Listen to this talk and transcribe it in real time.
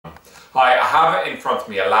Hi, I have in front of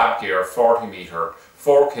me a Labgear 40m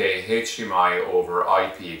 4K HDMI over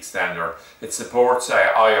IP extender. It supports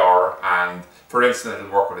IR, and for instance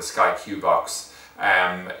it'll work with a Sky Q box.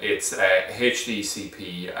 It's a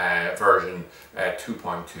HDCP version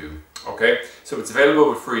 2.2. Okay, so it's available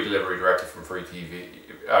with free delivery directly from freetv.ie.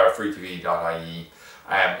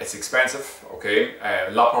 It's expensive, okay,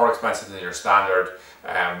 a lot more expensive than your standard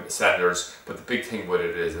senders, but the big thing with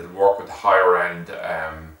it is it'll work with the higher end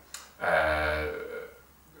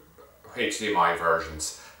HDMI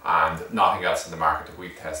versions, and nothing else in the market that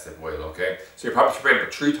we've tested will, okay? So you're probably paying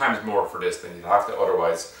about 3 times more for this than you'd have to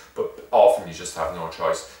otherwise, but often you just have no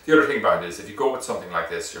choice. The other thing about it is if you go with something like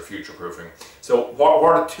this, you're future-proofing. So what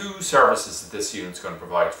are the 2 services that this unit's going to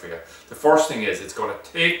provide for you? The first thing is it's going to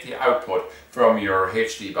take the output from your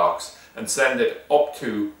HD box and send it up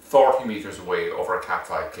to 40 meters away over a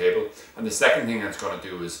Cat5 cable. And the second thing it's going to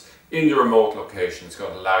do is, in the remote location, it's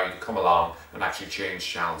going to allow you to come along and actually change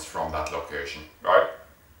channels from that location, right?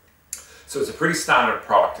 So it's a pretty standard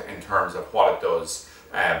product in terms of what it does,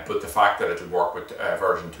 but the fact that it'll work with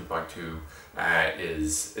version 2.2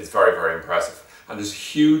 is very, very impressive. And there's a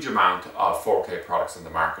huge amount of 4K products in the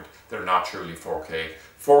market that are not truly 4K.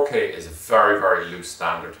 4K is a very, very loose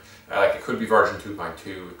standard. Like it could be version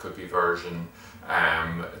 2.2, it could be version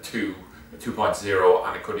 2.0,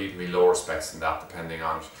 and it could even be lower specs than that depending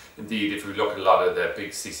on it. Indeed, if we look at a lot of the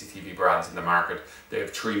big CCTV brands in the market, they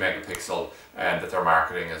have 3 megapixel that they're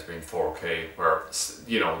marketing as being 4K, where,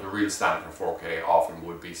 you know, the real standard for 4K often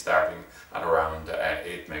would be starting at around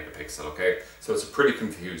 8 megapixel, okay? So it's a pretty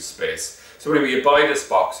confused space. So when you buy this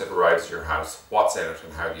box, it arrives at your house, what's in it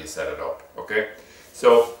and how do you set it up, okay?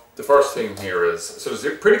 So the first thing here is, so there's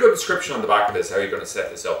a pretty good description on the back of this, how you're going to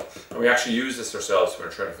set this up. And we actually use this ourselves when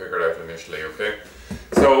we're trying to figure it out initially, okay?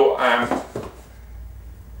 So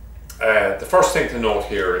the first thing to note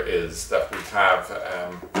here is that we have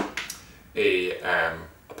a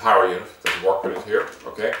power unit that will work with it here,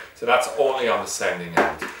 okay? So that's only on the sending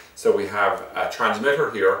end. So we have a transmitter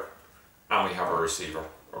here and we have a receiver,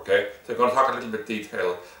 okay? So I'm going to talk a little bit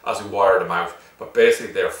detail as we wire them out, but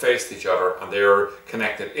basically they're faced each other and they're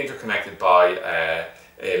interconnected by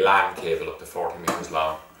a LAN cable up to 40 meters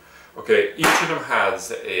long. Okay, each of them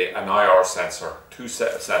has an IR sensor, 2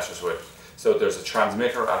 sensors with it. So there's a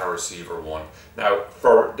transmitter and a receiver one. Now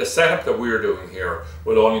for the setup that we're doing here,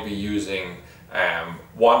 we'll only be using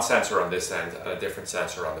one sensor on this end and a different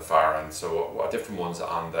sensor on the far end. So different ones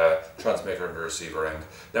on the transmitter and the receiver end.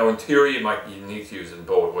 Now in theory you need to use it in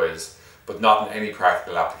both ways, but not in any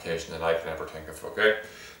practical application that I can ever think of, okay?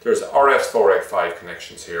 There's RS485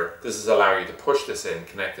 connections here. This is allowing you to push this in,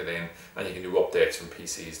 connect it in, and you can do updates from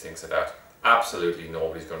PCs, things like that. Absolutely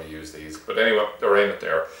nobody's going to use these, but anyway, they're in it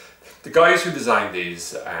there. The guys who designed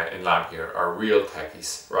these in Labgear are real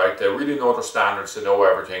techies, right? They really know their standards, they know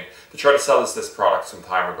everything. They tried to sell us this product some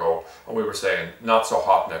time ago, and we were saying, not so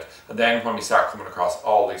hot in it. And then when we start coming across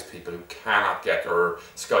all these people who cannot get their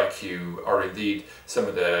Sky Q, or indeed some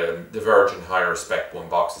of the Virgin higher spec one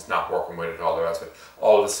boxes not working with it, all the rest of it,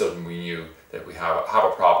 all of a sudden we knew that we have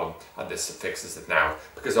a problem, and this fixes it now,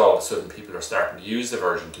 because all of a sudden people are starting to use the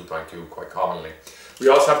version 2.2 quite commonly. We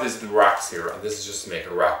also have these little racks here, and this is just to make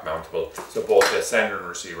it rack mountable, so both the sender and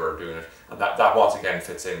receiver are doing it, and that once again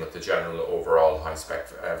fits in with the general overall high spec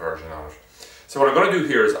version on it. So what I'm going to do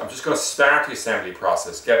here is I'm just going to start the assembly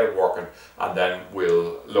process, get it working, and then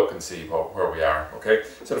we'll look and see where we are, okay?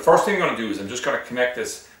 So the first thing I'm going to do is I'm just going to connect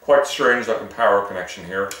this quite strange looking power connection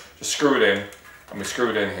here, just screw it in. And we screw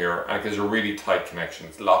it in here, and it gives a really tight connection.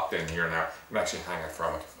 It's locked in here now. I'm actually hang it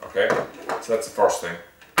from it, okay? So that's the first thing.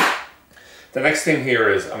 The next thing here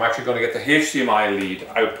is I'm actually going to get the HDMI lead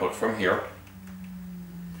output from here.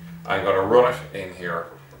 I'm going to run it in here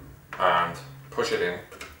and push it in.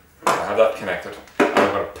 I have that connected. And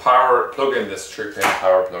I'm going to plug in this 3-pin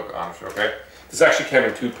power plug on it, okay? This actually came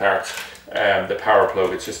in 2 parts. The power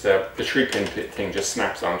plug, it's just the 3-pin thing just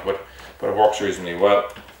snaps onto it, but it works reasonably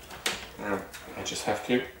well. I just have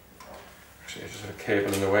to, actually I just have a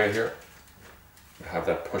cable in the way here. I have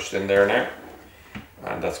that pushed in there now,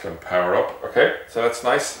 and that's going to power up, okay, so that's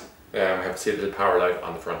nice. We have to see the little power light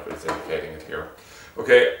on the front of it, it's indicating it here.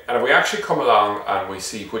 Okay, and if we actually come along and we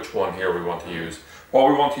see which one here we want to use, what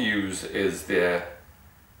we want to use is the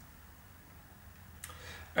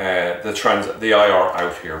IR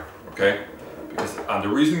out here, okay, and the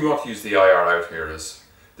reason we want to use the IR out here is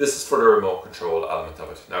this is for the remote control element of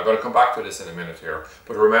it. Now I'm going to come back to this in a minute here,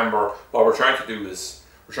 but remember what we're trying to do is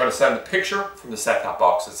we're trying to send a picture from the set-top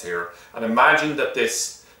box that's here, and imagine that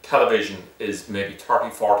this television is maybe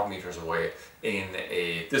 30-40 meters away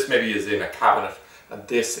this maybe is in a cabinet, and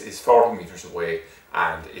this is 40 meters away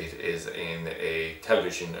and it is is in a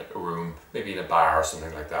television room, maybe in a bar or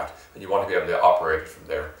something like that, and you want to be able to operate it from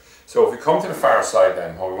there. So if we come to the far side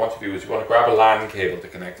then, what we want to do is we want to grab a LAN cable to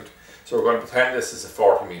connect it. So we're going to pretend this is a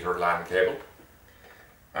 40-meter LAN cable,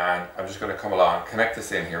 and I'm just going to come along, connect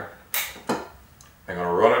this in here. I'm going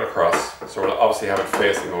to run it across, so we'll obviously have it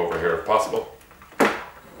facing over here if possible. The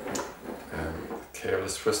cable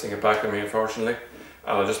is twisting it back on me, unfortunately.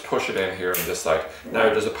 And I'll just push it in here on this side. Now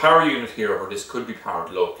there's a power unit here where this could be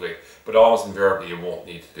powered locally, but almost invariably you won't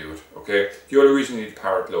need to do it, okay? The only reason you need to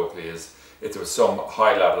power it locally is if there was some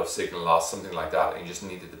high level of signal loss, something like that, and you just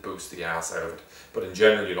needed to boost the gas out of it. But in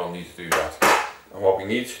general you don't need to do that. And what we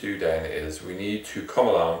need to do then is we need to come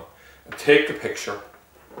along and take the picture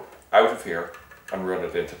out of here and run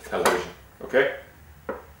it into the television, okay?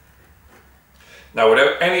 Now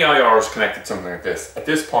without any IRs connected to something like this, at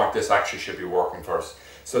this point this actually should be working first.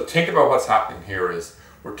 So think about what's happening here is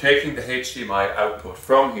we're taking the HDMI output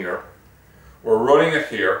from here, we're running it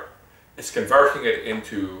here, it's converting it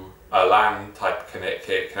into a LAN type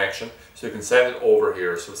connection, so you can send it over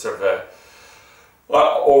here, so it's sort of a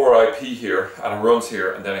over IP here, and it runs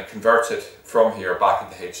here, and then it converts it from here back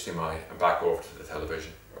into HDMI and back over to the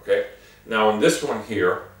television, okay? Now on this one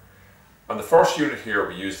here, on the first unit here,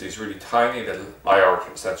 we use these really tiny little IR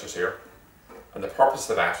sensors here, and the purpose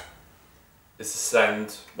of that is to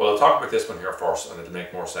send, well I'll talk about this one here first and it'll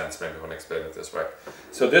make more sense maybe when I explain it this way.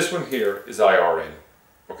 So this one here is IR in,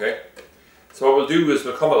 okay? So what we'll do is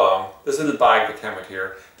we'll come along, this little bag that came out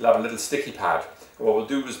here, it'll have a little sticky pad, and what we'll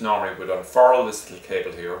do is normally we'll unfurl this little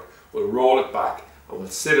cable here, we'll roll it back and we'll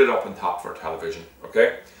sit it up on top for a television,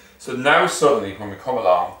 okay? So now suddenly when we come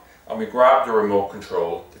along and we grab the remote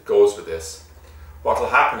control that goes with this, what will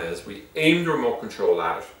happen is we aim the remote control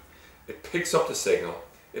at it, it picks up the signal,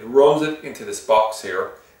 it runs it into this box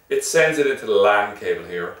here, it sends it into the LAN cable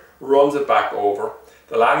here, runs it back over,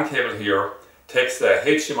 the LAN cable here takes the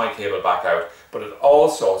HDMI cable back out, but it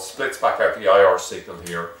also splits back out the IR signal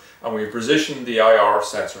here, and we position the IR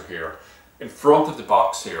sensor here in front of the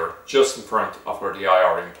box here, just in front of where the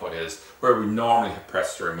IR input is, where we normally have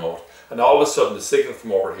pressed the remote. And all of a sudden the signal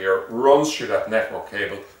from over here runs through that network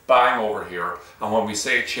cable, bang over here, and when we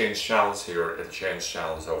say change channels here, it'll change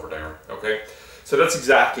channels over there, okay? So that's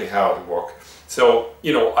exactly how it'll work. So,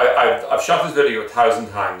 you know, I've shot this video 1,000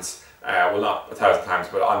 times, well not 1,000 times,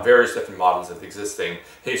 but on various different models of the existing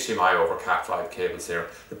HDMI over Cat5 cables here.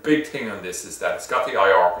 The big thing on this is that it's got the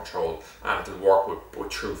IR control and it'll work with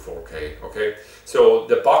true 4K, okay? So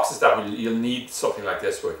the boxes that you'll need something like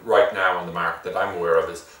this with right now on the market that I'm aware of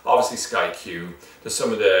is obviously Sky Q. There's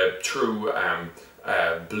some of the true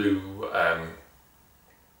blue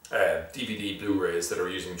DVD Blu-rays that are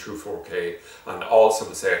using true 4K, and also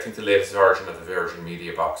to say I think the latest version of the Virgin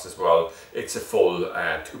Media box as well, it's a full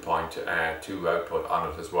 2.2 output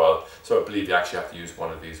on it as well, so I believe you actually have to use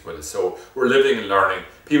one of these with it. So we're living and learning.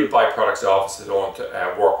 People buy products off us that don't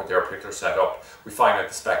work with their particular setup. We find out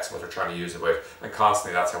the specs and what they're trying to use it with, and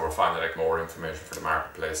constantly that's how we're finding out more information for the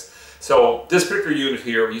marketplace. So this particular unit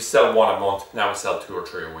here, we sell one a month, now we sell 2 or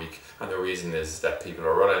 3 a week, and the reason is that people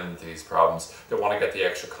are running into these problems. They want to get the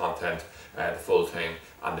extra content, the full thing,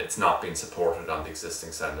 and it's not being supported on the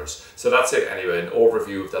existing senders. So that's it anyway, an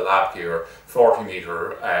overview of the Labgear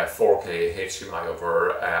 40-meter 4K HDMI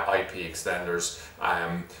over IP extenders,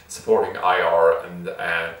 supporting IR and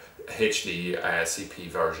HDCP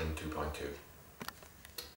version 2.2.